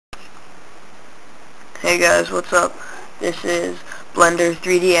Hey guys, what's up? This is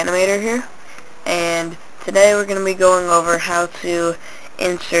Blender3danimator here, and today we're going to be going over how to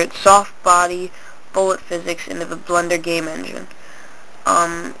insert soft body bullet physics into the Blender game engine.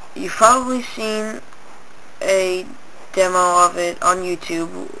 You've probably seen a demo of it on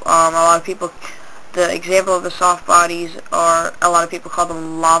YouTube. A lot of people, the example of the soft bodies are, a lot of people call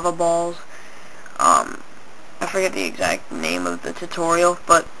them lava balls. I forget the exact name of the tutorial,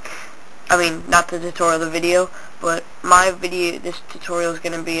 but I mean, not the tutorial, the video, but this tutorial is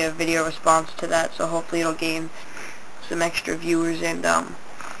going to be a video response to that, so hopefully it'll gain some extra viewers, and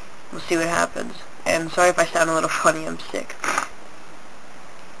we'll see what happens. And sorry if I sound a little funny, I'm sick.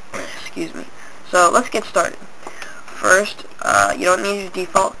 Excuse me. So, let's get started. First, you don't need your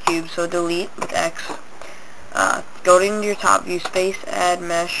default cube, so delete with X. Go into your top view, space, add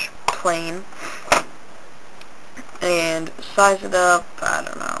mesh, plane, and size it up, I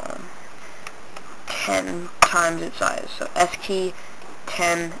don't know, 10 times its size. So S key,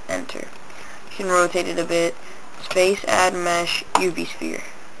 10, enter. You can rotate it a bit. Space, add mesh, UV sphere.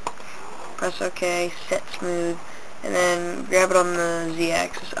 Press OK, set smooth, and then grab it on the Z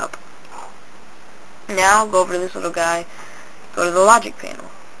axis up. Now go over to this little guy, go to the logic panel.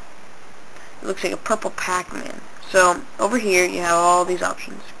 It looks like a purple Pac-Man. So over here you have all these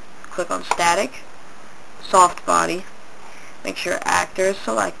options. Click on static, soft body, make sure actor is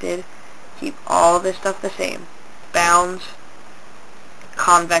selected, keep all this stuff the same, bounds,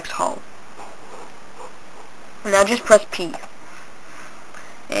 convex hull. Now just press P,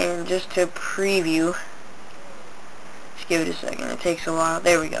 and just to preview, just give it a second, it takes a while.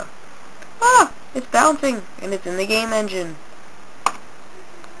 There we go. Ah, it's bouncing, and it's in the game engine.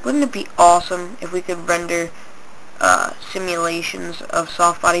 Wouldn't it be awesome if we could render simulations of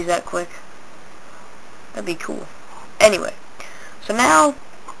soft bodies that quick? That'd be cool. Anyway, so now,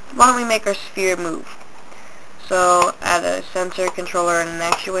 why don't we make our sphere move? So, add a sensor, controller, and an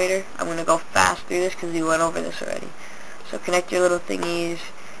actuator. I'm going to go fast through this because we went over this already. So connect your little thingies,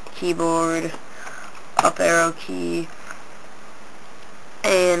 keyboard, up arrow key,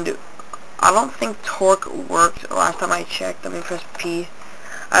 and I don't think torque worked last time I checked. Let me press P.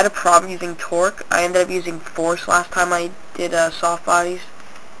 I had a problem using torque. I ended up using force last time I did soft bodies.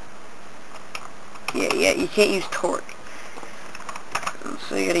 Yeah, you can't use torque.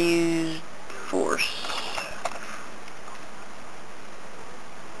 So you gotta use force.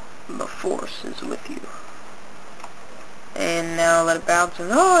 The force is with you. And now let it bounce,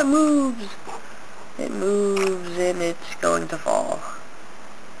 and oh, it moves! It moves, and it's going to fall.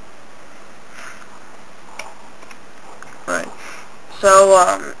 Right. So,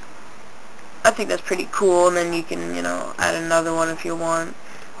 I think that's pretty cool, and then you can, add another one if you want.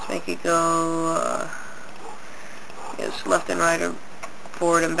 Let's make it go, yes, left and right, or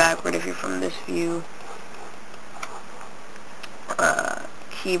forward and backward if you're from this view.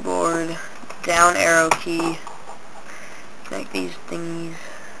 Keyboard, down arrow key, connect these thingies,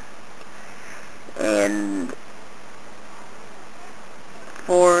 and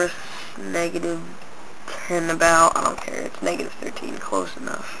force, negative 10 about, I don't care, it's negative 13, close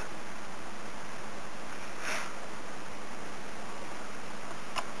enough.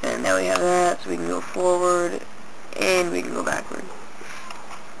 And now we have that, so we can go forward, and we can go backward.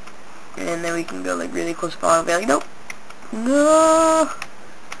 And then we can go like really close to fall, and be like, nope, no,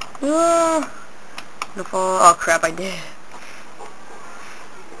 no, no fall, oh crap, I did.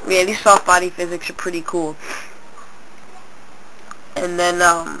 Yeah, these soft body physics are pretty cool. And then,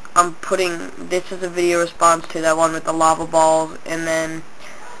 I'm putting, this as a video response to that one with the lava balls, and then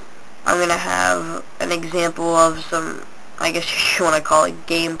I'm gonna have an example of some, I guess you want to call it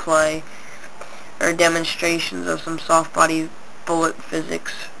gameplay, or demonstrations of some soft body bullet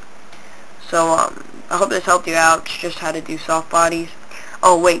physics. So, I hope this helped you out, just how to do soft bodies.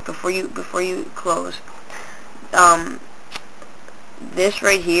 Oh wait, before you close, this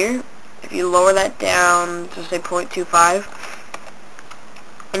right here, if you lower that down to say 0.25,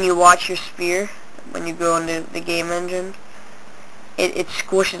 and you watch your sphere when you go into the game engine, it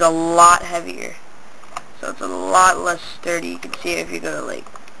squishes a lot heavier. So it's a lot less sturdy. You can see it if you go to like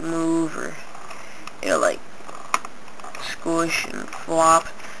move, or it'll like squish and flop.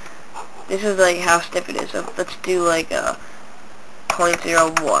 This is like how stiff it is. So let's do like a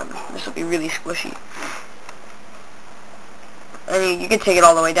 0.01. This will be really squishy. I mean, you can take it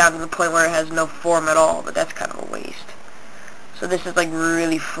all the way down to the point where it has no form at all, but that's kind of a waste. So this is like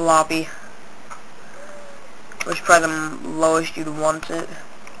really floppy, which is probably the lowest you'd want it.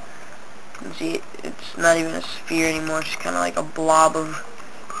 You can see it's not even a sphere anymore, it's just kind of like a blob of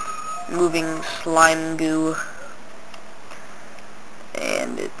moving slime goo.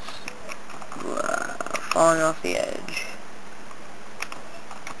 And it's falling off the edge.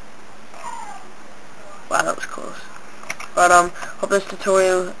 Wow, that was close. But hope this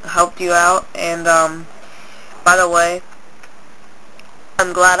tutorial helped you out. And by the way,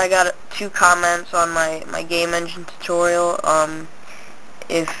 I'm glad I got 2 comments on my game engine tutorial.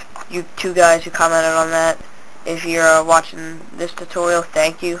 If you 2 guys who commented on that, if you're watching this tutorial,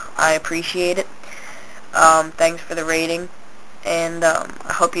 thank you. I appreciate it. Thanks for the rating. And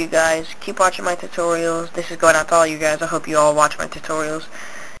I hope you guys keep watching my tutorials. This is going out to all you guys. I hope you all watch my tutorials.